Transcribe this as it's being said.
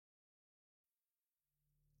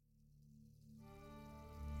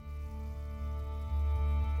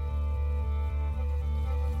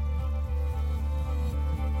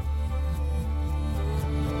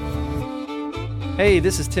Hey,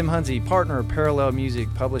 this is Tim Hunzy, partner of Parallel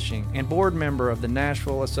Music Publishing and board member of the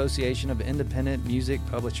Nashville Association of Independent Music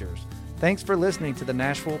Publishers. Thanks for listening to the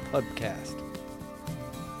Nashville Pubcast.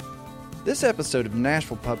 This episode of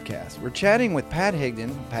Nashville Pubcast, we're chatting with Pat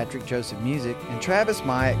Higdon, Patrick Joseph Music, and Travis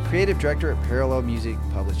Myatt, creative director at Parallel Music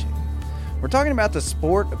Publishing. We're talking about the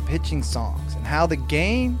sport of pitching songs and how the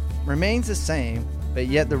game remains the same, but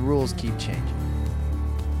yet the rules keep changing.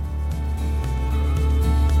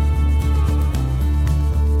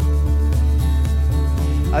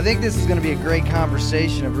 I think this is going to be a great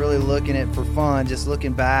conversation of really looking at for fun, just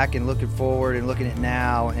looking back and looking forward and looking at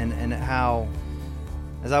now and how,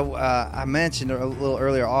 as I mentioned a little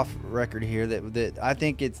earlier off record here, that I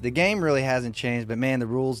think it's the game really hasn't changed, but man, the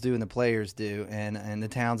rules do and the players do, and the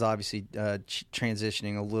town's obviously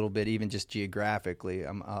transitioning a little bit, even just geographically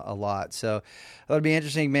a lot. So that would be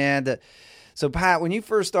interesting, man. So, Pat, when you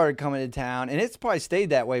first started coming to town, and it's probably stayed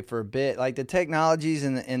that way for a bit, like the technologies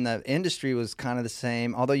in the industry was kind of the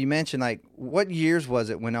same, although you mentioned, like, what years was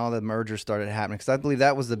it when all the mergers started happening? Because I believe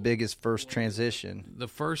that was the biggest first transition. The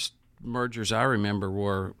first mergers I remember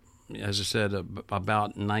were, as I said,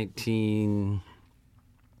 about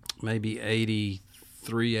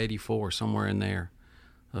 83, 84, somewhere in there,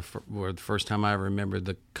 were the first time I remember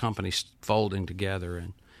the companies folding together.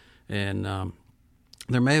 And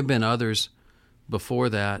there may have been others before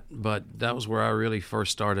that, but that was where I really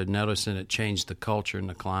first started noticing it changed the culture and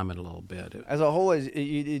the climate a little bit. As a whole,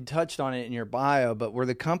 you touched on it in your bio, but were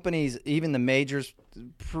the companies, even the majors,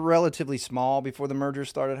 relatively small before the mergers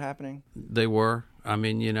started happening? They were. I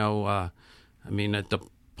mean, at the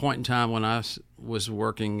point in time when I was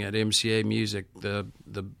working at MCA Music, the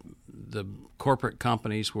corporate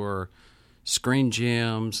companies were Screen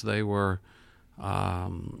Gems, they were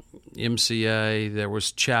MCA, there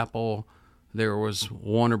was Chappell, there was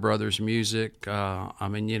Warner Brothers Music. There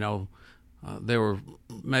were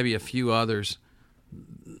maybe a few others.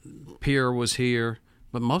 Pier was here,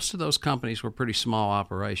 but most of those companies were pretty small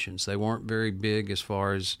operations. They weren't very big as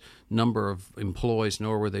far as number of employees,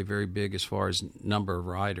 nor were they very big as far as number of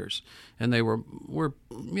writers. And they were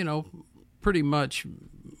pretty much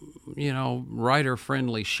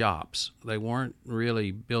writer-friendly shops. They weren't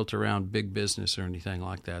really built around big business or anything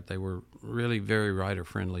like that. They were really very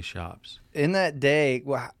writer-friendly shops. In that day,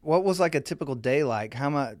 what was like a typical day like? How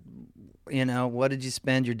much, what did you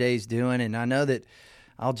spend your days doing? And I know that,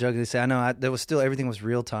 I'll jokingly say, there was still, everything was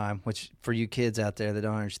real time, which for you kids out there that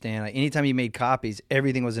don't understand, like anytime you made copies,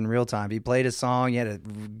 everything was in real time. If you played a song, you had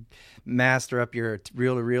to master up your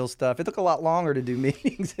reel-to-reel stuff. It took a lot longer to do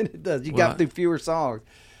meetings than it does. You got through fewer songs.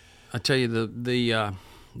 I tell you, the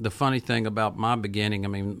funny thing about my beginning,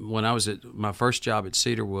 when I was at my first job at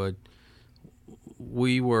Cedarwood,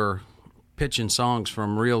 we were pitching songs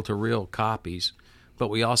from reel-to-reel copies, but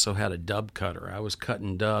we also had a dub cutter. I was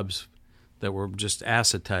cutting dubs that were just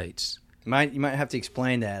acetates. You might have to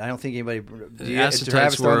explain that. I don't think anybody. Acetates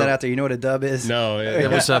Travis throwing that out there. You know what a dub is? No,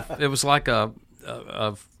 it was like a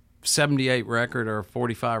 78 record or a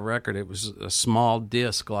 45 record. It was a small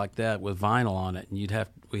disc like that with vinyl on it, and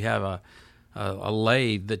we have a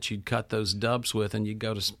lathe that you'd cut those dubs with, and you'd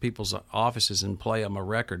go to people's offices and play them a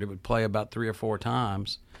record. It would play about 3 or 4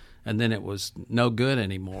 times, and then it was no good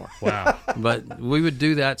anymore. Wow. But we would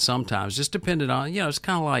do that sometimes, just depending on, it's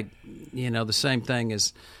kind of like, the same thing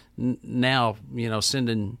as now,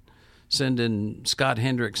 sending Scott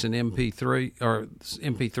Hendricks an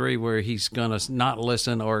MP3 where he's going to not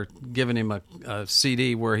listen, or giving him a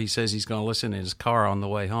CD where he says he's going to listen in his car on the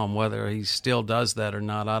way home. Whether he still does that or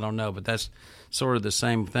not, I don't know, but that's sort of the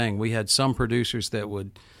same thing. We had some producers that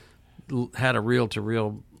had a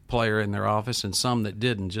reel-to-reel player in their office, and some that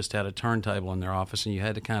didn't, just had a turntable in their office, and you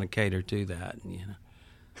had to kind of cater to that,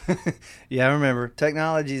 Yeah, I remember.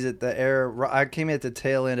 Technologies at the era, I came at the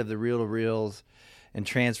tail end of the reel-to-reels and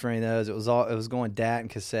transferring those. It was going DAT and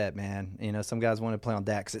cassette, man. Some guys wanted to play on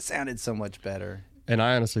DAT because it sounded so much better. And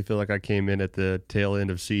I honestly feel like I came in at the tail end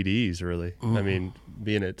of CDs, really. Mm-hmm.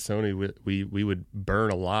 Being at Sony, we would burn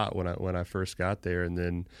a lot when I first got there, and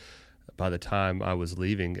then by the time I was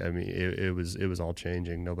leaving, it was all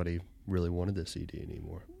changing. Nobody really wanted the CD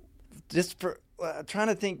anymore. Just for trying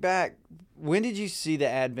to think back, when did you see the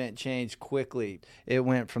advent change quickly? It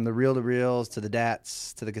went from the reel-to-reels to the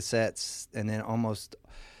DATs to the cassettes, and then almost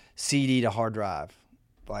CD to hard drive.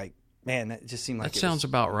 Like, man, that just seemed like that sounds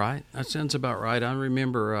about right. That sounds about right. I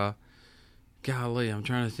remember, golly, I'm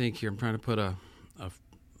trying to think here. I'm trying to put a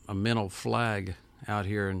mental flag out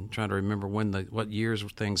here and trying to remember what years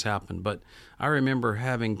things happened. But I remember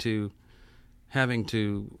having to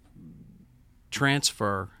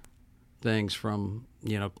transfer things from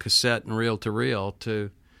cassette and reel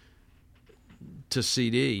to to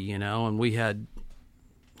CD, you know, and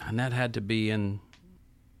that had to be in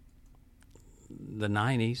the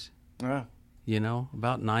 90s, you know,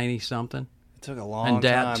 about 90 something. It took a long time. And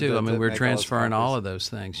Dad time too. I mean, we were transferring all of of those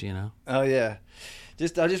things, you know. Oh yeah.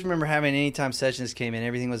 I just remember having anytime sessions came in,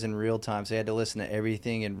 everything was in real time, so you had to listen to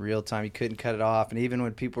everything in real time. You couldn't cut it off, and even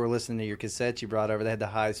when people were listening to your cassettes you brought over, they had the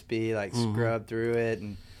high speed, like scrub through it,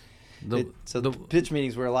 and the pitch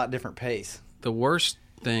meetings were a lot different pace. The worst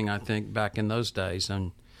thing I think back in those days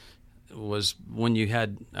was when you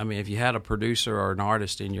had, I mean, if you had a producer or an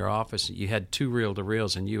artist in your office, you had 2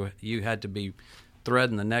 reel-to-reels, and you had to be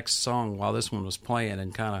threading the next song while this one was playing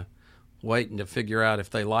and kind of waiting to figure out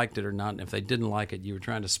if they liked it or not. And if they didn't like it, you were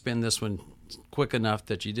trying to spin this one quick enough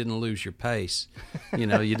that you didn't lose your pace. You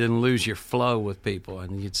know, you didn't lose your flow with people,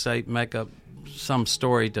 and you'd make up some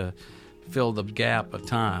story to fill the gap of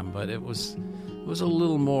time. But it was a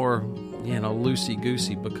little more, you know,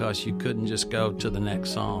 loosey-goosey because you couldn't just go to the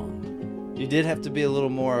next song. You did have to be a little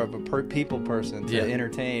more of a people person to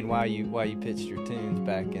entertain while you pitched your tunes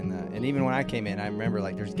back in the. And even when I came in, I remember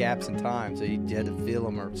like there's gaps in time, so you had to feel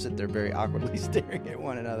them or sit there very awkwardly staring at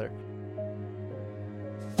one another.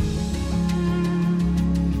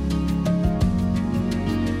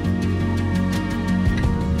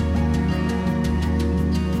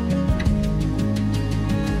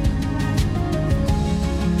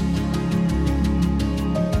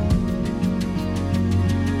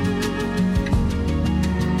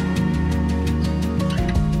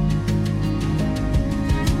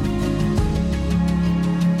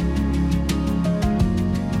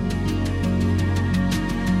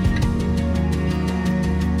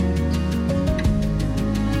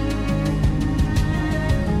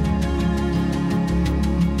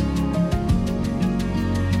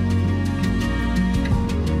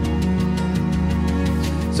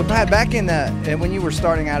 Pat, back in when you were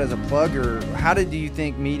starting out as a plugger, how did you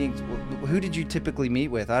think meetings? Who did you typically meet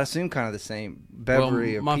with? I assume kind of the same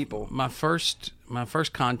bevy of people. My first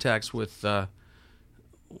contacts with as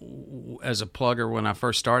a plugger when I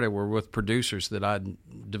first started were with producers that I'd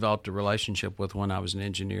developed a relationship with when I was an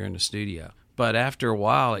engineer in the studio. But after a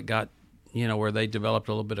while, it got, you know, where they developed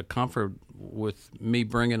a little bit of comfort with me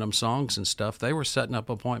bringing them songs and stuff. They were setting up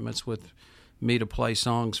appointments with me to play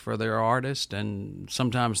songs for their artist, and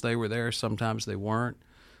sometimes they were there, sometimes they weren't.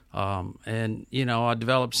 And, you know, I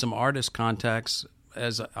developed some artist contacts,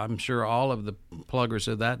 as I'm sure all of the pluggers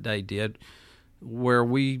of that day did, where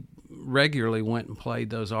we regularly went and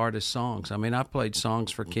played those artist songs. I mean, I played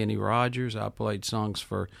songs for Kenny Rogers, I played songs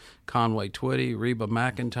for Conway Twitty, Reba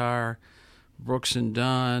McEntire, Brooks and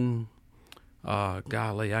Dunn,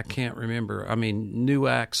 golly, I can't remember. I mean, new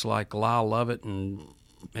acts like Lyle Lovett and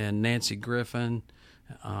Nancy Griffin,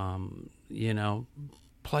 you know,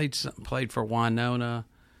 played for Winona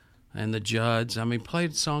and the Judds. I mean,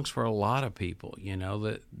 played songs for a lot of people, you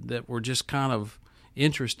know, that were just kind of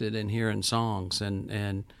interested in hearing songs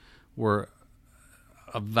and were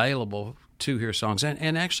available to hear songs,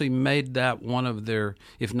 and actually made that one of their,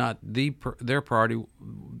 if not their priority,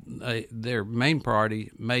 their main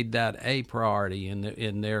priority, made that a priority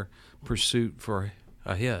in their pursuit for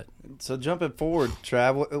a hit. So jumping forward,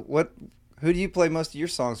 Trav, who do you play most of your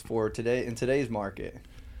songs for today in today's market?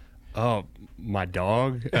 Oh, my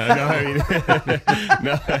dog.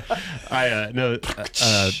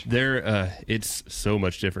 It's so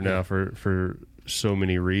much different now for so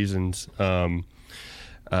many reasons.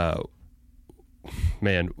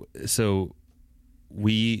 Man, so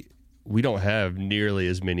we don't have nearly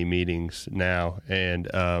as many meetings now, and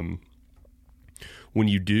when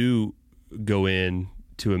you do go in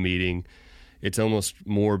to a meeting, it's almost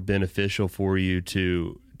more beneficial for you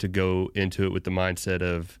to go into it with the mindset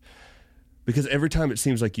of, because every time it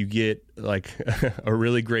seems like you get like a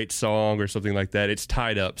really great song or something like that, it's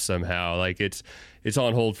tied up somehow. Like it's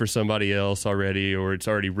on hold for somebody else already, or it's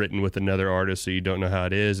already written with another artist, so you don't know how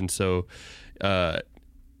it is. And so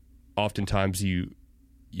oftentimes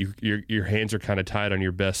your hands are kind of tied on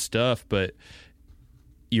your best stuff, but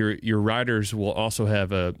your writers will also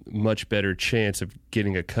have a much better chance of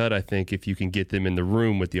getting a cut, I think, if you can get them in the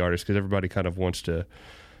room with the artist, because everybody kind of wants to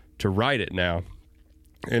write it now.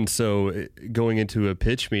 And so going into a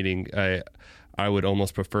pitch meeting, I would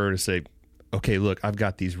almost prefer to say, okay, look, I've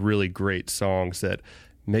got these really great songs that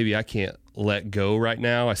maybe I can't let go right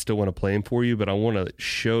now. I still want to play them for you, but I want to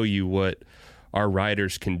show you what our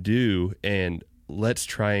writers can do, and let's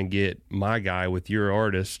try and get my guy with your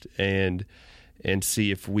artist and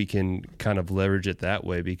see if we can kind of leverage it that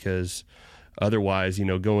way, because otherwise, you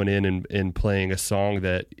know, going in and playing a song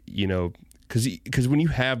that, you know, because when you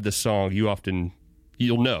have the song, you often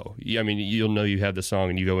you'll know. I mean, you'll know you have the song,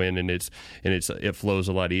 and you go in, and it flows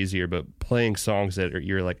a lot easier. But playing songs that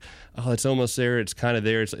you're like, oh, it's almost there, it's kind of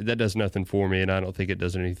there, that does nothing for me, and I don't think it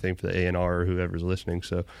does anything for the A&R or whoever's listening.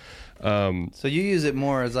 So, so you use it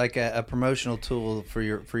more as like a promotional tool for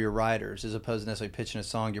your writers, as opposed to necessarily pitching a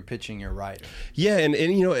song. You're pitching your writer. Yeah, and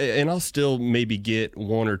you know, and I'll still maybe get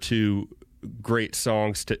one or two great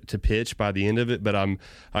songs to pitch by the end of it, but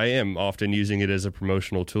I am often using it as a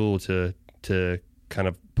promotional tool to kind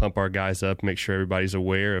of pump our guys up, make sure everybody's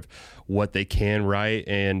aware of what they can write,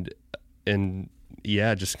 and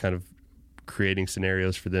yeah, just kind of creating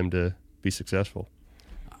scenarios for them to be successful.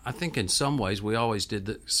 I think in some ways we always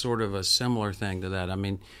did sort of a similar thing to that. I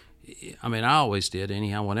mean, I always did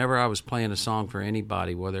anyhow. Whenever I was playing a song for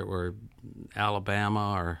anybody, whether it were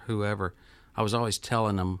Alabama or whoever, I was always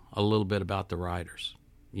telling them a little bit about the writers.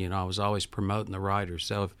 You know, I was always promoting the writers.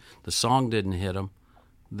 So if the song didn't hit them,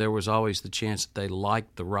 there was always the chance that they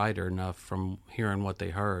liked the writer enough from hearing what they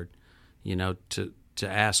heard, you know, to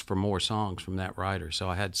ask for more songs from that writer. So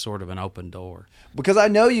I had sort of an open door. Because I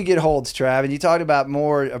know you get holds, Trav, and you talked about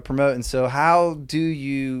more of promoting. So how do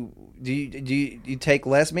you take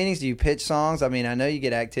less meetings? Do you pitch songs? I mean, I know you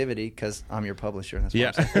get activity because I'm your publisher.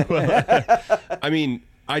 That's what I'm saying. I mean,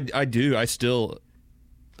 I do. I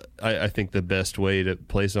think the best way to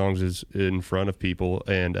play songs is in front of people,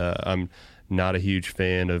 and I'm not a huge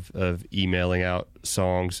fan of emailing out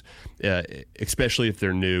songs, especially if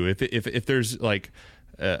they're new. If there's like,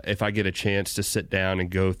 if I get a chance to sit down and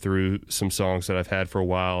go through some songs that I've had for a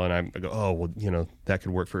while, and I go, oh well, you know, that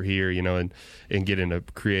could work for here, you know, and get in a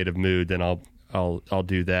creative mood, then I'll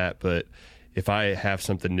do that. But if I have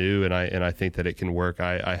something new and I think that it can work,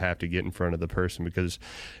 I have to get in front of the person, because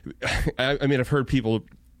I mean, I've heard people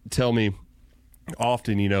tell me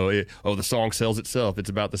often, you know, the song sells itself, it's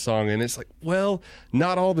about the song, and it's like, well,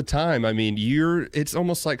 not all the time. I mean, it's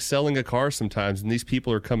almost like selling a car sometimes, and these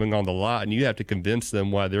people are coming on the lot, and you have to convince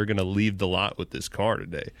them why they're going to leave the lot with this car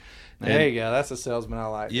today. There you go. That's a salesman I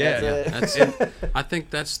like. Yeah, that's it. I think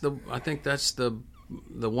that's the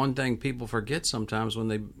one thing people forget sometimes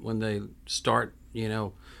when they start, you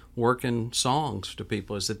know, working songs to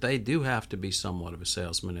people, is that they do have to be somewhat of a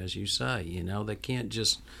salesman, as you say. You know, they can't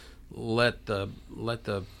just let the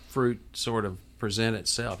fruit sort of present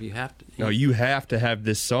itself. You have to. No, you have to have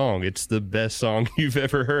this song. It's the best song you've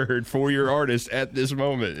ever heard for your artist at this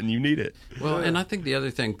moment, and you need it. Well, and I think the other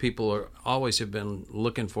thing people always have been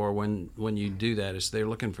looking for when you do that is they're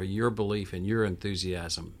looking for your belief and your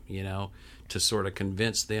enthusiasm, you know, to sort of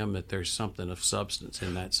convince them that there's something of substance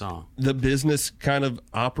in that song. The business kind of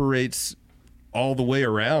operates all the way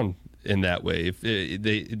around in that way. If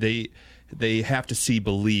they have to see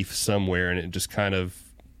belief somewhere, and it just kind of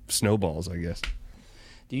snowballs, I guess.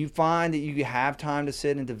 Do you find that you have time to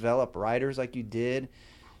sit and develop writers like you did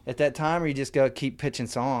at that time, or you just go keep pitching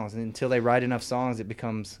songs, and until they write enough songs, it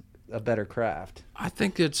becomes a better craft? I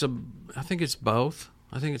think it's both.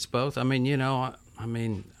 I think it's both. I mean, you know, I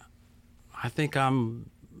think I'm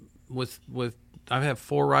with I have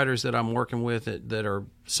 4 writers that I'm working with that are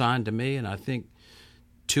signed to me, and I think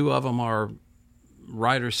 2 of them are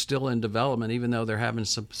writers still in development, even though they're having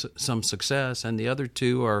some success, and the other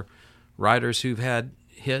 2 are writers who've had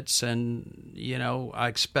hits, and you know, I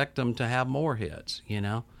expect them to have more hits, you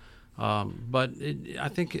know. But I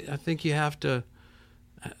think you have to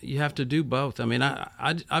do both. I mean,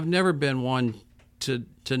 I've never been one to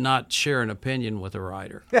not share an opinion with a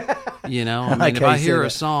writer. You know, I mean, if I hear a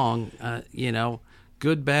song, you know,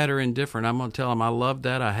 good, bad, or indifferent, I'm going to tell them I love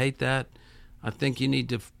that, I hate that, I think you need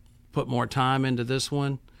to put more time into this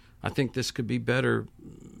one. I think this could be better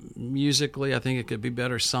musically. I think it could be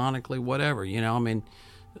better sonically, whatever, you know. I mean,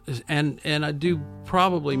 and I do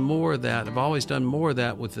probably more of that. I've always done more of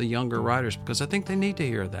that with the younger writers, because I think they need to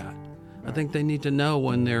hear that. I think they need to know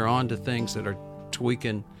when they're on to things that are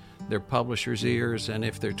tweaking their publisher's ears, and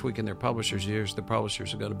if they're tweaking their publisher's ears, the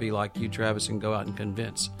publishers are going to be like you, Travis, and go out and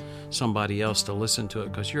convince somebody else to listen to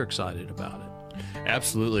it because you're excited about it.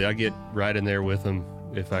 Absolutely. I get right in there with them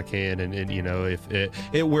if I can, and you know, if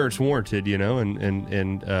it where it's warranted, you know,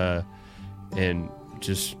 and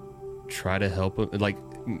just try to help them, like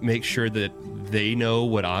make sure that they know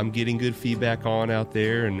what I'm getting good feedback on out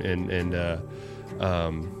there, and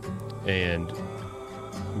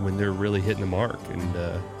when they're really hitting the mark,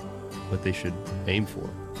 and what they should aim for.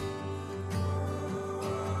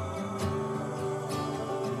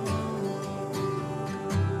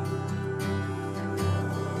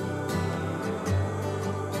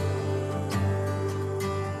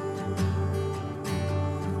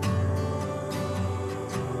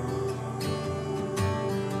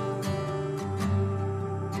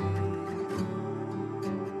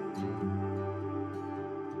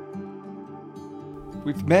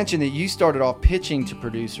 We've mentioned that you started off pitching to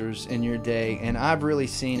producers in your day, and I've really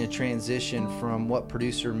seen a transition from what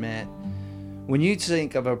producer meant. When you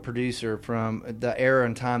think of a producer from the era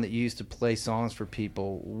and time that you used to play songs for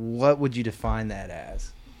people, what would you define that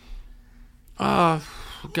as?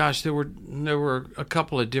 Gosh, there were a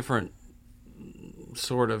couple of different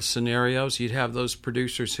sort of scenarios. You'd have those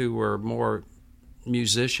producers who were more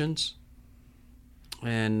musicians,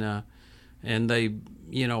 and they,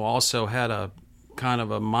 also had a kind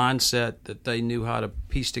of a mindset that they knew how to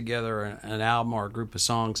piece together an album or a group of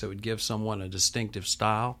songs that would give someone a distinctive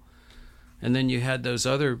style. And then you had those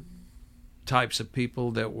other types of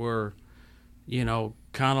people that were,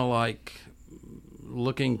 kind of like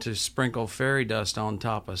looking to sprinkle fairy dust on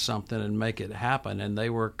top of something and make it happen. And they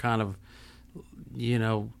were kind of,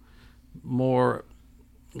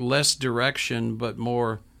 less direction, but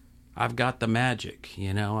more, I've got the magic,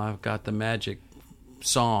 I've got the magic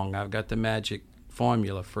song, I've got the magic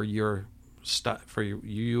formula for you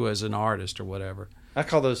as an artist or whatever. I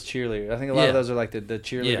call those cheerleaders. I think a lot of those are like the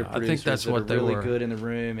cheerleader producers. I think that's what they really were. Good in the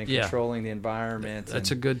room and controlling the environment.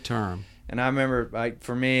 That's a good term. And I remember,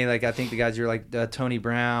 for me, I think the guys you're like Tony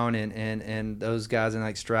Brown and those guys,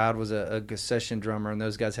 and Stroud was a session drummer, and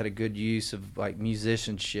those guys had a good use of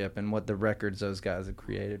musicianship, and what the records those guys have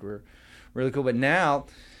created were really cool. But now,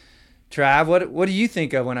 Trav, what do you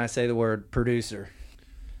think of when I say the word producer?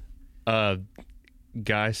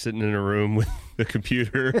 Guy sitting in a room with a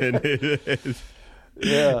computer and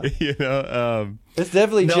yeah, it's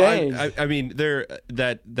definitely changed. I mean,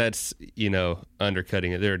 that's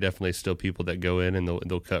undercutting it. There are definitely still people that go in and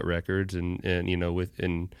they'll cut records and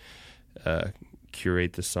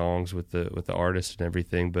curate the songs with the artist and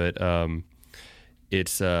everything. But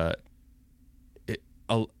it's a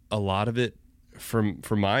lot of it from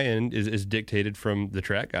my end is dictated from the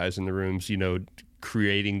track guys in the rooms.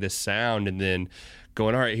 Creating this sound and then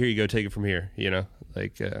going, all right, here you go, take it from here.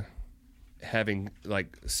 Having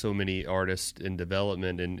so many artists in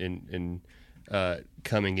development and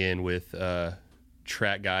coming in with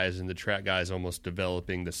track guys, and the track guys almost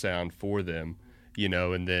developing the sound for them,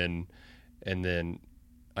 and then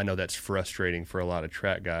I know that's frustrating for a lot of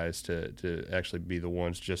track guys to actually be the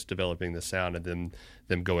ones just developing the sound and then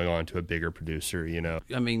them going on to a bigger producer,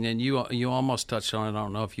 I mean, and you almost touched on it. I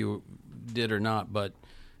don't know if you did or not, but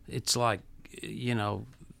it's like,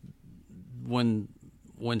 when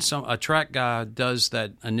a track guy does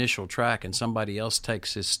that initial track and somebody else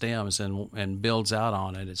takes his stems and builds out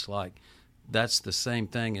on it, it's like that's the same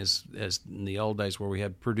thing as in the old days where we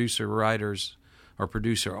had producer writers or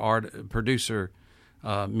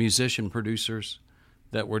musician producers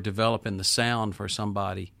that were developing the sound for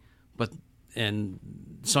somebody, and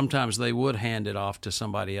sometimes they would hand it off to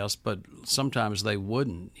somebody else, but sometimes they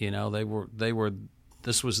wouldn't.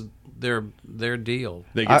 This was their deal.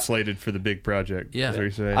 They get slated for the big project. Yeah, is what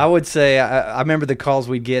you're saying. I would say I remember the calls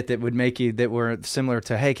we'd get that were similar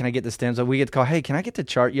to, hey, can I get the stems? We get the call, hey, can I get the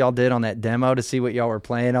chart y'all did on that demo to see what y'all were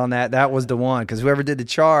playing on that? That was the one, because whoever did the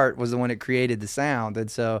chart was the one that created the sound.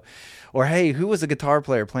 And so, or hey, who was the guitar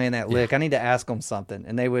player playing that lick? I need to ask them something,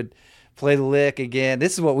 and they would play the lick again.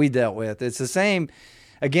 This is what we dealt with. It's the same.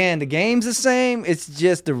 Again, the game's the same. It's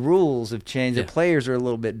just the rules have changed. The players are a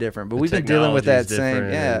little bit different, but we've been dealing with that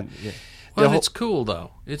same. Well, it's cool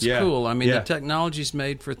though. It's cool. I mean, the technology's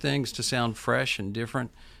made for things to sound fresh and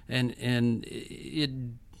different, and it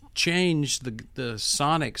changed the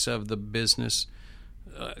sonics of the business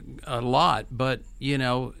a lot. But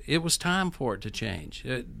it was time for it to change.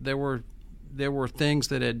 There were things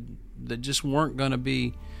that just weren't going to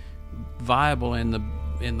be viable in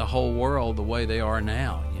the whole world the way they are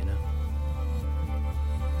now,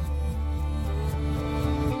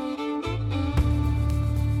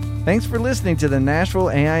 Thanks for listening to the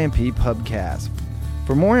Nashville AIMP Pubcast.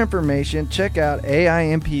 For more information, check out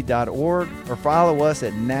AIMP.org or follow us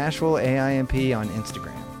at Nashville AIMP on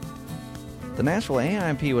Instagram. The Nashville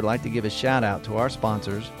AIMP would like to give a shout out to our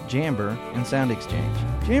sponsors, Jamber and Sound Exchange.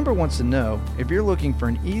 Jamber wants to know if you're looking for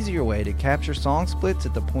an easier way to capture song splits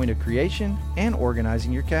at the point of creation and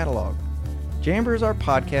organizing your catalog. Jamber is our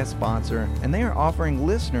podcast sponsor, and they are offering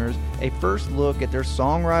listeners a first look at their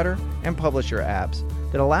songwriter and publisher apps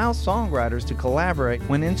that allows songwriters to collaborate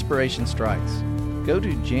when inspiration strikes. Go to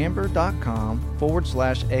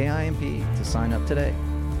jamber.com/AIMP to sign up today.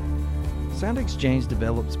 Sound Exchange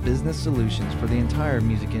develops business solutions for the entire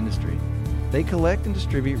music industry. They collect and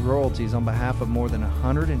distribute royalties on behalf of more than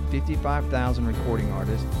 155,000 recording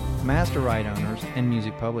artists, master right owners, and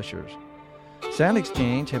music publishers. Sound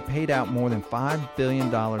Exchange have paid out more than $5 billion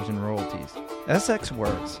in royalties. SX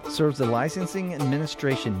Works serves the licensing and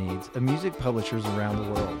administration needs of music publishers around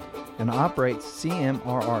the world and operates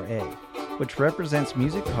CMRRA, which represents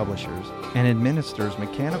music publishers and administers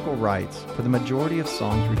mechanical rights for the majority of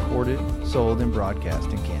songs recorded, sold, and broadcast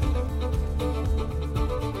in Canada.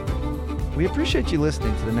 We appreciate you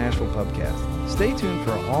listening to the Nashville Pubcast. Stay tuned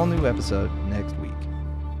for an all-new episode next week.